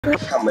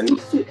How many?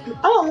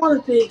 I don't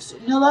want to fix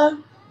it. Hello?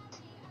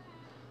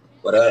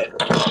 What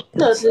up?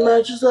 Nothing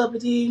much. What's up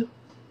with you?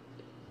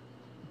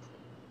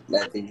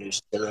 Nothing,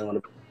 just chilling. What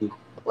about you?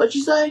 What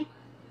you say?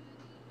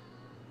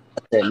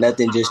 I said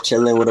nothing, just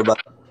chilling. What about?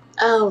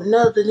 Oh,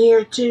 nothing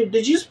here too.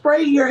 Did you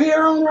spray your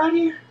hair on right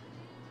here?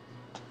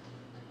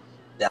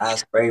 Did I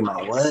spray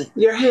my what?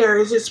 Your hair,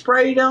 is it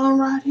sprayed on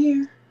right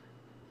here?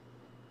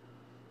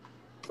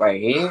 Right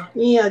here?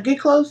 Yeah,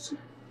 get closer.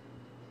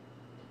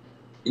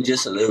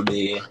 Just a little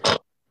bit.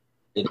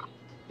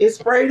 It's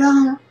sprayed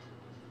on?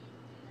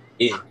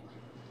 Yeah.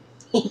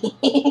 And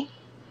you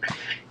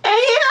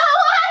know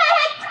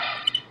what?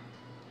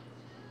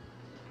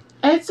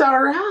 It's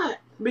alright.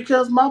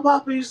 Because my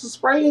papa used to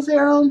spray his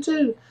hair on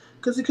too.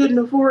 Because he couldn't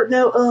afford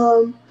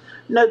no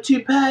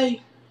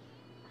toupee.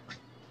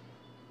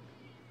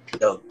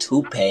 No,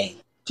 toupee.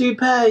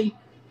 Toupee.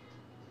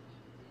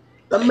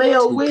 A Like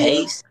male wig.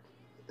 toupees?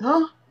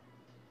 Huh?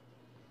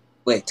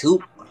 Wait,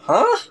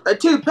 huh? A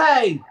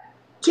toupee.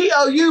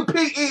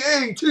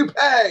 Toupee.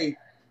 Toupee.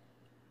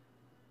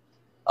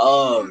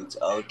 Oh,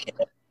 okay.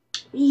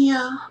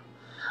 Yeah.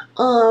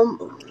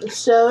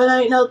 So it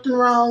ain't nothing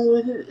wrong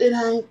with it. It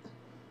ain't.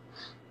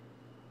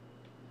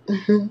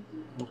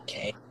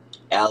 Okay.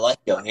 Yeah, I like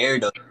your hair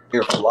though.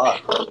 Your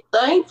fly.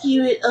 Thank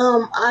you.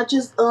 I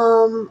just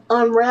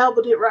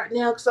unraveled it right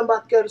now because I'm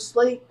about to go to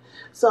sleep.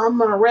 So I'm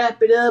gonna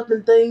wrap it up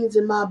and things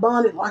in my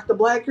bonnet like the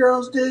black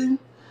girls do.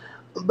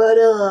 But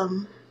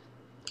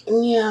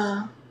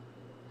yeah.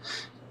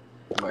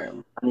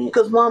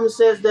 Because Mama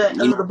says that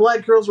the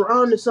black girls were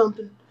on to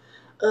something.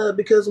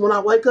 Because when I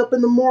wake up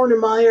in the morning,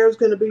 my hair is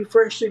gonna be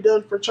freshly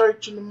done for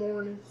church in the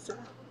morning. So.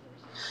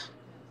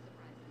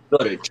 Go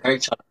to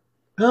church on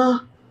Huh?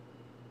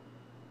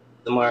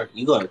 tomorrow.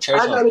 You go to church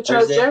I on go to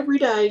church Thursday? every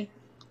day.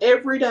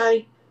 Every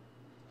day.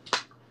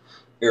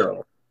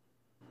 Girl,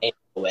 ain't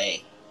no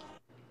way.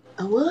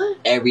 A what?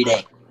 Every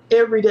day.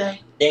 Every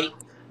day.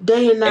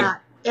 Day and night.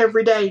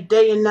 Every day.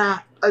 Day and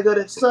night. I go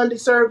to Sunday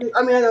service.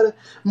 I go to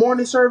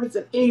morning service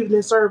and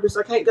evening service.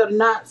 I can't go to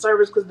night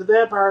service because the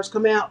vampires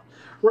come out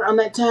around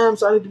that time,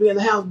 so I need to be in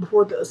the house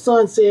before the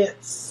sun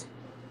sets.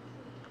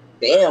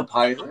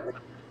 Vampires?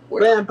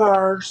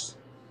 Vampires.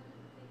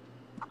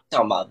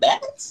 Talking about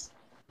bats?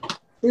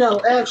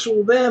 No,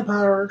 actual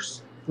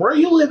vampires. Where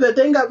you live at,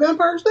 they ain't got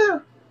vampires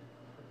there?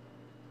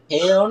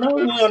 Hell no,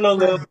 we don't know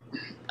them.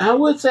 I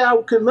would say I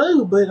could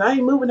move, but I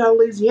ain't moving out of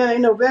Louisiana.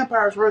 Ain't no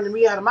vampires running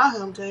me out of my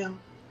hometown.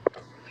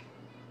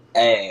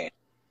 Hey,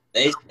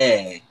 they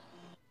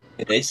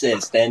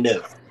said stand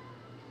up.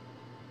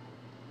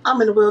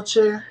 I'm in a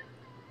wheelchair.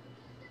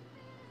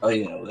 Oh,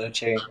 you in a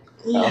wheelchair?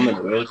 Yeah. I'm in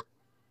a wheelchair.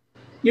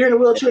 You're in a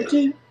wheelchair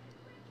too?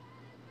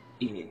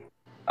 Yeah.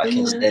 I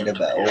can stand up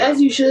at all.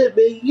 As you should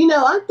be.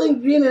 I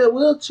think being in a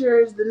wheelchair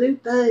is the new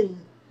thing.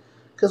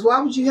 Cause why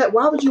would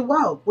you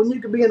walk when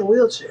you could be in a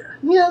wheelchair?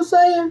 You know what I'm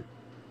saying?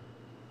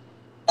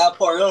 That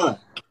part on.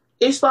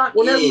 It's like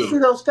whenever you see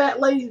those fat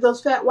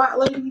white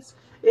ladies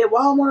at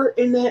Walmart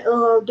in that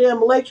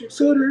damn electric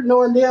scooter,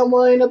 knowing damn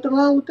well ain't nothing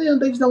wrong with them,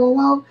 they just don't want to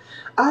walk.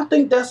 I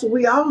think that's what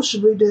we all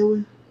should be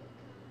doing.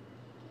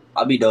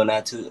 I'll be doing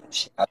that too.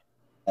 I do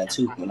that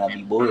too when I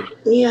be bored.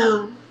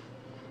 Yeah.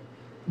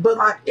 But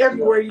like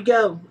everywhere you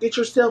go, get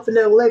yourself in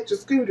that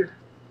electric scooter.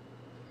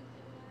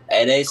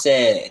 And they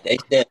said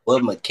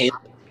what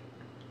Michaela?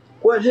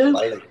 What who?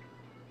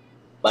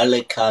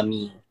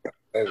 Malakami.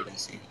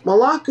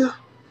 Malaka.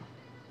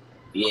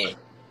 Yeah.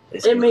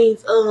 It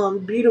means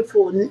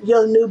beautiful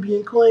young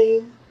Nubian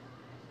queen.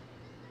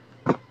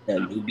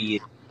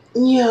 Nubian.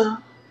 Yeah.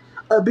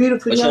 A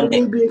beautiful young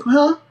Nubian queen.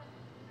 Huh?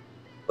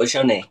 What's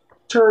your name?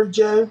 Terri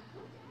Joe.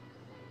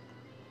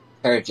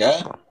 Terri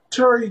Joe?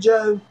 Terri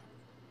Joe.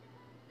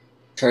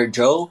 Terri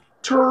Joe?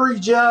 Terri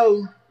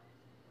Joe.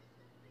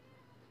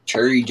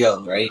 Terri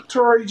Joe, right?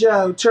 Terri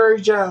Joe.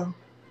 Terri Joe.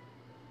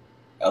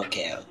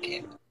 Okay.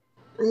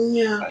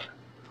 Yeah. Right.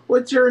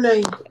 What's your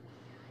name?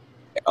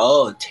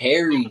 Oh,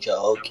 Terri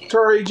Joe. Okay.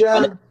 Terri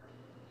Joe.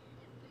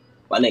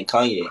 My name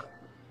Kanye.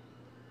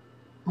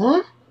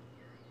 Huh?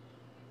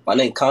 My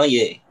name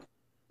Kanye.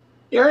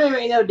 Your name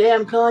ain't no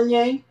damn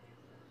Kanye.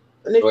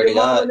 And if your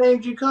mama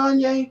named you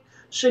Kanye,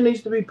 she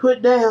needs to be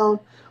put down.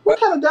 What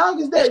kind of dog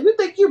is that? You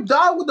think you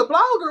dog with the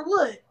blog or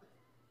what?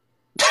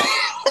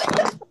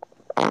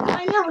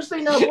 I ain't never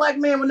seen no black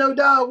man with no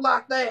dog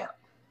like that.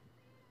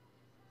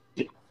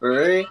 For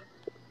real?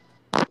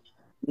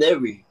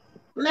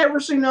 Never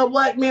seen no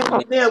black man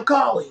with a damn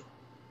collie. Is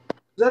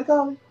that a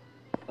collie?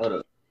 Hold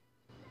up.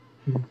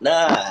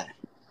 Nah.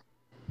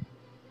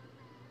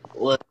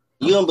 What?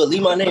 You don't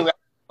believe my name,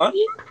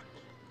 Kanye?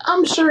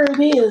 I'm sure it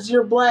is.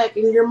 You're black,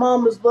 and your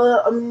mama's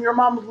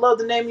love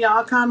to name you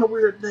all kind of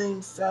weird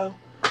things. So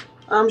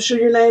I'm sure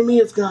your name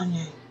is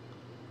Kanye.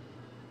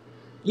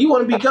 You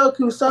want to be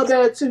Goku so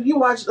bad too. You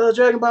watched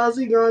Dragon Ball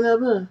Z growing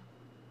up, huh?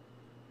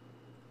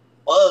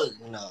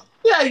 No.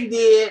 Yeah, you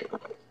did.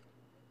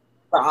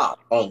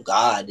 Oh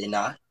God, I did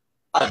not.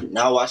 I did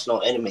not watch no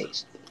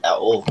animes at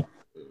all.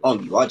 I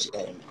don't be watching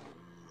anime.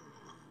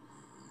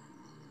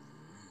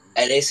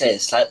 And they said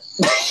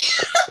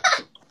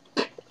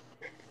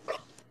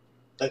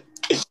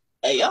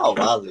Hey, y'all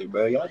wildin',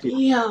 bro. Y'all just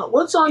Yeah,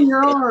 what's on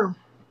your arm?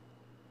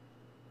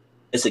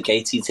 it's a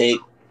KT tape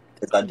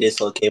because I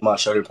dislocate my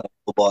shoulder playing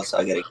football, so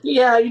I gotta.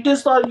 Yeah, you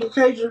just thought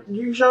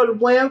you showed him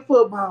playing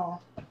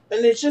football.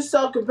 And it's just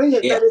so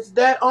convenient Yeah. that it's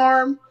that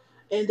arm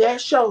and that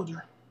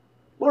shoulder.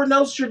 Lord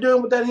knows what you're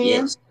doing with that hand.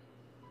 Yes.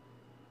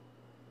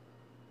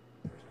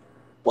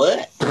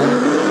 What?